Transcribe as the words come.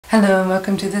Hello and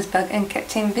welcome to this Bug and Cat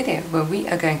Team video where we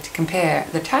are going to compare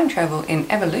the time travel in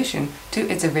Evolution to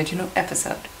its original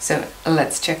episode. So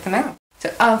let's check them out.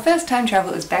 So our first time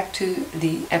travel is back to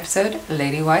the episode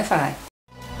Lady Wi-Fi.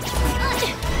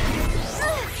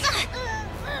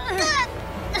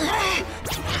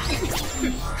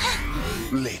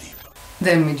 Ladybug.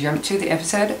 Then we jump to the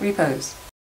episode Repose.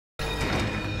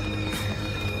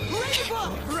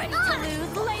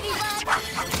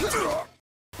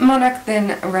 Monarch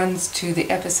then runs to the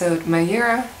episode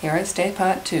Mayura, Hero's Day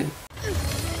Part 2.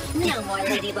 No more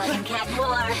Ladybug and Cat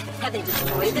Noir. Have they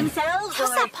destroyed themselves?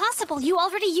 How's that possible? You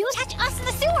already used catch us in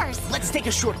the sewers. Let's take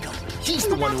a shortcut. He's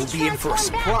the one who will be in for a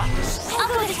surprise. I'll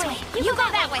go this way. You go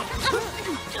that way.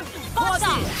 Box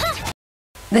off.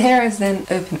 The heroes then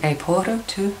open a portal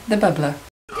to the bubbler.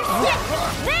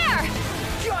 There!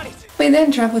 We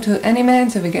then travel to Animan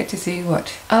so we get to see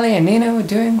what Ali and Nina were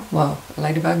doing while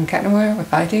Ladybug and Cat Noir were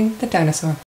fighting the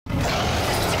dinosaur.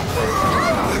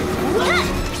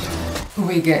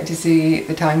 We get to see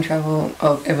the time travel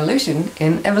of Evolution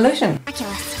in Evolution.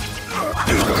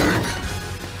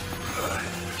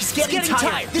 He's getting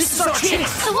tired. This is our chance.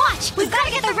 So watch! We've got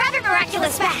to get the rabbit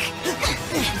Miraculous back!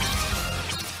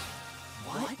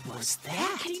 What was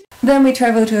that? Then we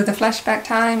travel to the flashback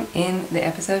time in the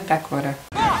episode Backwater.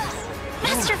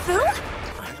 Master Fu? I'll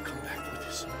come back with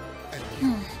this.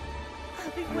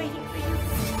 I've been waiting for you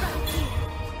right here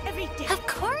every day. Of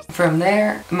course! From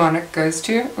there, Monarch goes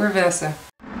to Reversa.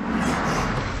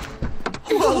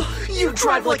 Whoa! You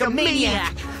drive like a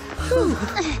maniac!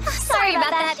 Sorry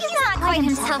about that. He's not quite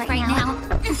himself right now.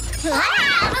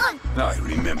 I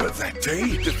remember that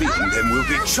day. Defeating them will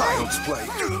be child's play.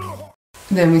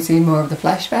 Then we see more of the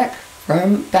flashback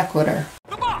from Backwater.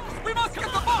 The box! We must get the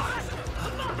box!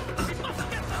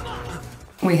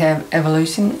 We have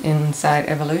Evolution inside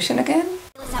Evolution again.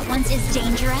 That once is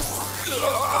dangerous.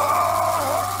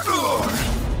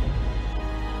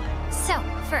 So,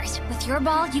 first, with your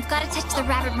ball, you've got to touch the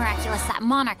rabbit Miraculous that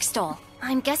Monarch stole.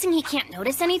 I'm guessing he can't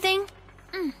notice anything?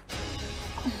 We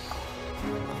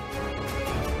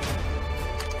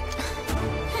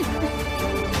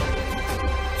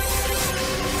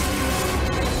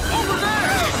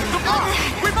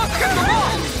must get the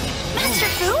box! Master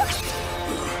Fu?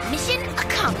 Mission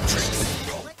accomplished.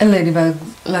 A Ladybug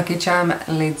lucky charm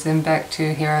leads them back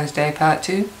to Hero's Day Part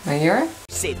 2, Mayura.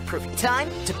 Say the perfect time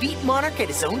to beat Monarch at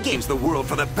his own games. The world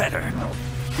for the better.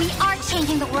 We are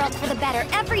changing the world for the better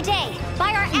every day,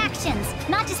 by our actions,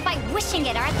 not just by wishing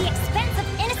it or at the expense of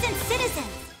innocent citizens.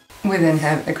 We then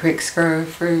have a quick scroll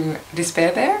through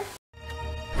Despair Bear,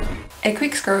 a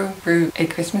quick scroll through a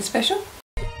Christmas special,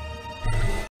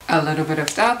 a little bit of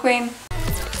Star Queen,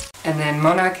 and then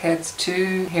Monarch heads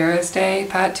to Hero's Day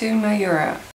Part 2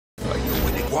 Mayura. I know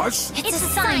when it was. It's a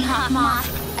sign, Hawk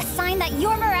Moth. A sign that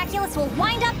your Miraculous will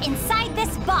wind up inside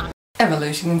this box.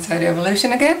 Evolution inside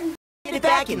Evolution again. Get it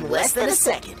back in less than a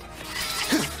second.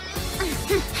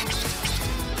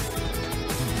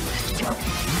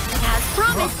 As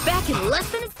promised, back in less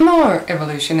than More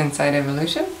Evolution inside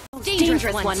Evolution. a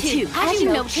dangerous one, too. As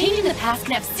you know, changing the past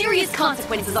can have serious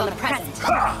consequences on the present.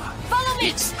 Follow me!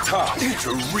 It's time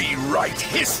to rewrite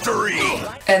history.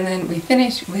 And then we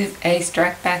finish with a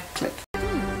strike back clip.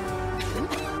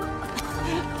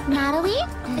 Natalie?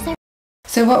 Is there...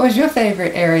 So what was your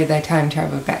favorite area they time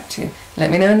traveled back to?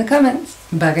 Let me know in the comments.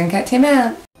 Bug and Cat Team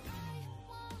out.